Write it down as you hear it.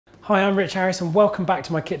Hi, I'm Rich Harris and welcome back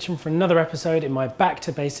to my kitchen for another episode in my Back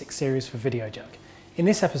to Basics series for Video Jug. In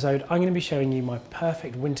this episode, I'm going to be showing you my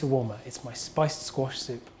perfect winter warmer. It's my spiced squash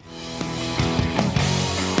soup.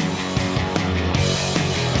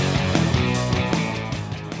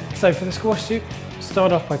 So for the squash soup,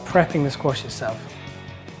 start off by prepping the squash itself.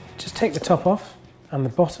 Just take the top off and the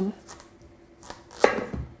bottom.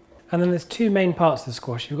 And then there's two main parts of the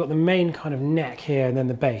squash. You've got the main kind of neck here and then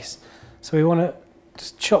the base. So we want to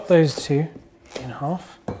just chop those two in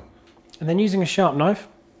half. And then using a sharp knife,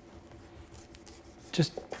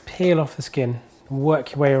 just peel off the skin and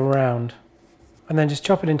work your way around. And then just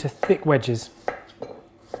chop it into thick wedges.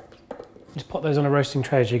 Just pop those on a roasting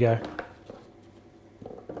tray as you go.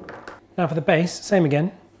 Now for the base, same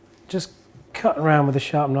again. Just cut around with a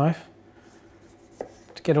sharp knife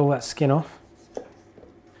to get all that skin off.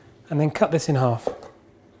 And then cut this in half.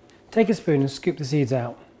 Take a spoon and scoop the seeds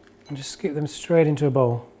out. And just scoop them straight into a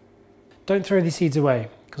bowl. Don't throw these seeds away,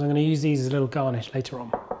 because I'm going to use these as a little garnish later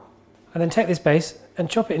on. And then take this base and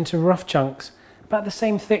chop it into rough chunks, about the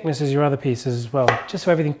same thickness as your other pieces as well, just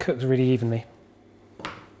so everything cooks really evenly.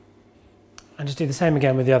 And just do the same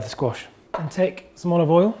again with the other squash. And take some olive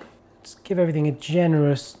oil, just give everything a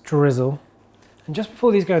generous drizzle. And just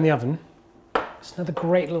before these go in the oven, it's another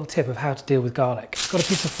great little tip of how to deal with garlic. Got a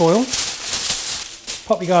piece of foil,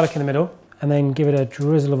 pop your garlic in the middle, and then give it a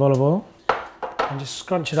drizzle of olive oil and just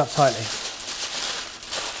scrunch it up tightly.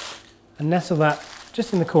 And nestle that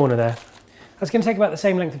just in the corner there. That's going to take about the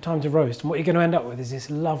same length of time to roast, and what you're going to end up with is this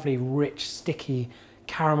lovely, rich, sticky,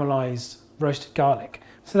 caramelized roasted garlic.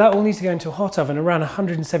 So that all needs to go into a hot oven around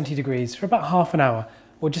 170 degrees for about half an hour,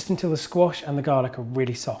 or just until the squash and the garlic are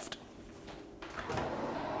really soft.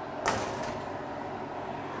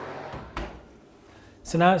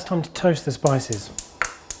 So now it's time to toast the spices.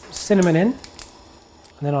 Cinnamon in, and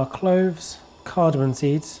then our cloves, cardamom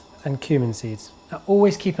seeds and cumin seeds. Now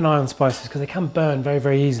always keep an eye on spices because they can burn very,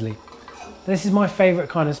 very easily. This is my favourite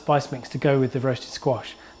kind of spice mix to go with the roasted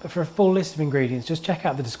squash, but for a full list of ingredients just check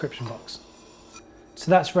out the description box.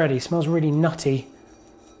 So that's ready, smells really nutty,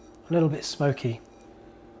 a little bit smoky.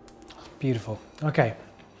 Beautiful. Okay,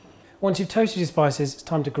 once you've toasted your spices, it's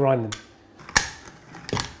time to grind them.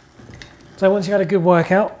 So once you've had a good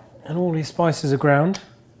workout and all your spices are ground,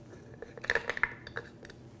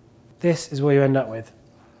 this is what you end up with.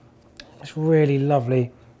 This really lovely,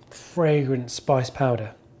 fragrant spice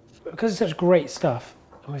powder. But because it's such great stuff,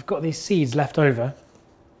 and we've got these seeds left over,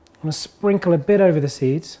 I'm going to sprinkle a bit over the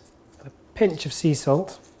seeds, with a pinch of sea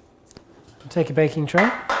salt, and take a baking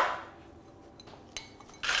tray.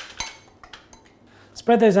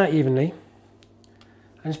 Spread those out evenly,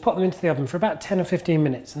 and just pop them into the oven for about 10 or 15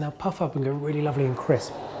 minutes, and they'll puff up and go really lovely and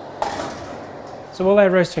crisp. So while they're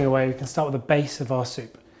roasting away, we can start with the base of our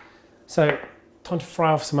soup. So, time to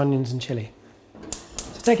fry off some onions and chilli.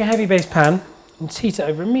 So take a heavy base pan and heat it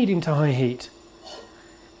over a medium to high heat.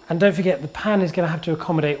 And don't forget, the pan is going to have to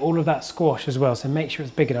accommodate all of that squash as well, so make sure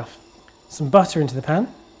it's big enough. Some butter into the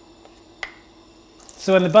pan.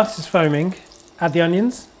 So when the butter's foaming, add the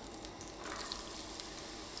onions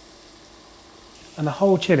and the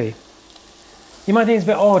whole chilli. You might think it's a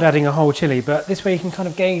bit odd adding a whole chilli, but this way you can kind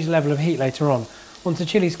of gauge the level of heat later on. Once the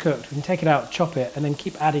chilli's cooked, we can take it out, chop it, and then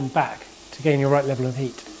keep adding back to gain your right level of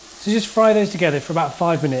heat. So just fry those together for about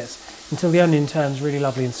 5 minutes until the onion turns really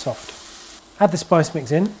lovely and soft. Add the spice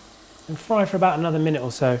mix in and fry for about another minute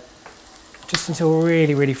or so, just until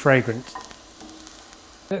really, really fragrant.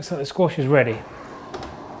 Looks like the squash is ready.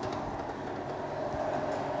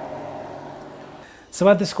 So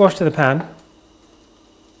add the squash to the pan.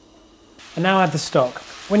 And now add the stock.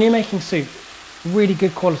 When you're making soup, really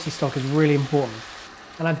good quality stock is really important.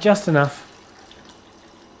 And add just enough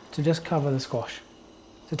to just cover the squash.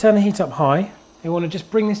 So turn the heat up high. You want to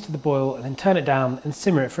just bring this to the boil and then turn it down and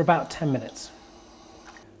simmer it for about 10 minutes.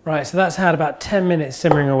 Right, so that's had about 10 minutes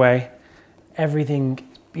simmering away. Everything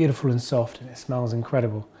is beautiful and soft and it smells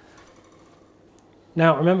incredible.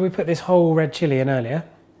 Now remember we put this whole red chilli in earlier.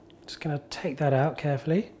 Just going to take that out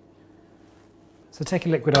carefully. So take a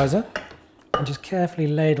liquidizer and just carefully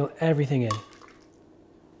ladle everything in.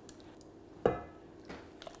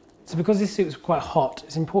 So because this soup is quite hot,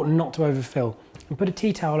 it's important not to overfill. And put a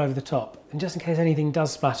tea towel over the top, and just in case anything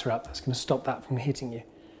does splatter up, that's going to stop that from hitting you.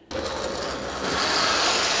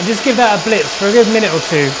 And just give that a blitz for a good minute or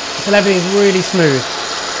two, until everything's really smooth.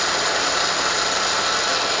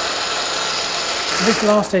 For this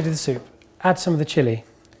last stage of the soup, add some of the chilli.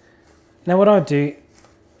 Now what I'd do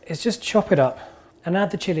is just chop it up, and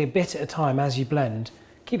add the chilli a bit at a time as you blend.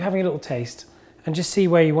 Keep having a little taste, and just see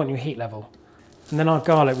where you want your heat level. And then our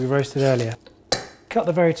garlic we roasted earlier. Cut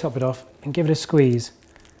the very top bit off and give it a squeeze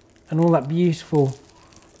and all that beautiful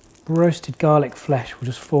roasted garlic flesh will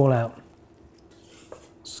just fall out.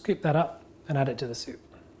 Scoop that up and add it to the soup.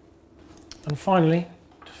 And finally,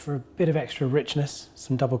 just for a bit of extra richness,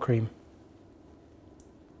 some double cream.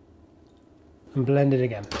 And blend it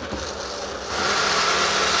again.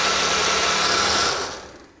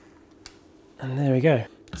 And there we go.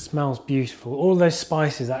 It smells beautiful. All those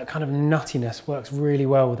spices, that kind of nuttiness works really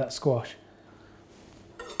well with that squash.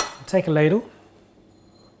 Take a ladle,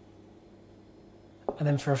 and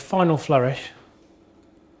then for a final flourish,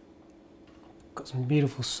 got some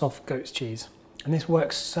beautiful soft goat's cheese. And this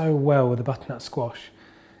works so well with the butternut squash.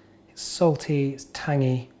 It's salty, it's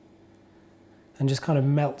tangy, and just kind of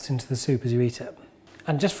melts into the soup as you eat it.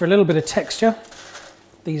 And just for a little bit of texture,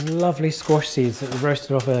 these lovely squash seeds that we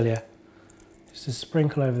roasted off earlier, just a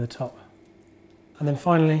sprinkle over the top. And then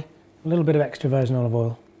finally, a little bit of extra virgin olive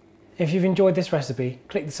oil. If you've enjoyed this recipe,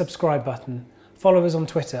 click the subscribe button, follow us on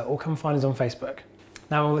Twitter, or come find us on Facebook.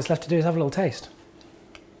 Now all that's left to do is have a little taste.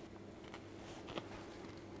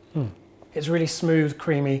 It's really smooth,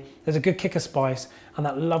 creamy, there's a good kick of spice, and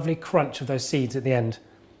that lovely crunch of those seeds at the end.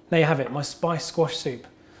 There you have it, my spice squash soup.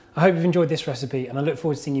 I hope you've enjoyed this recipe, and I look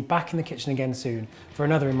forward to seeing you back in the kitchen again soon for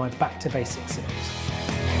another in my Back to Basics series.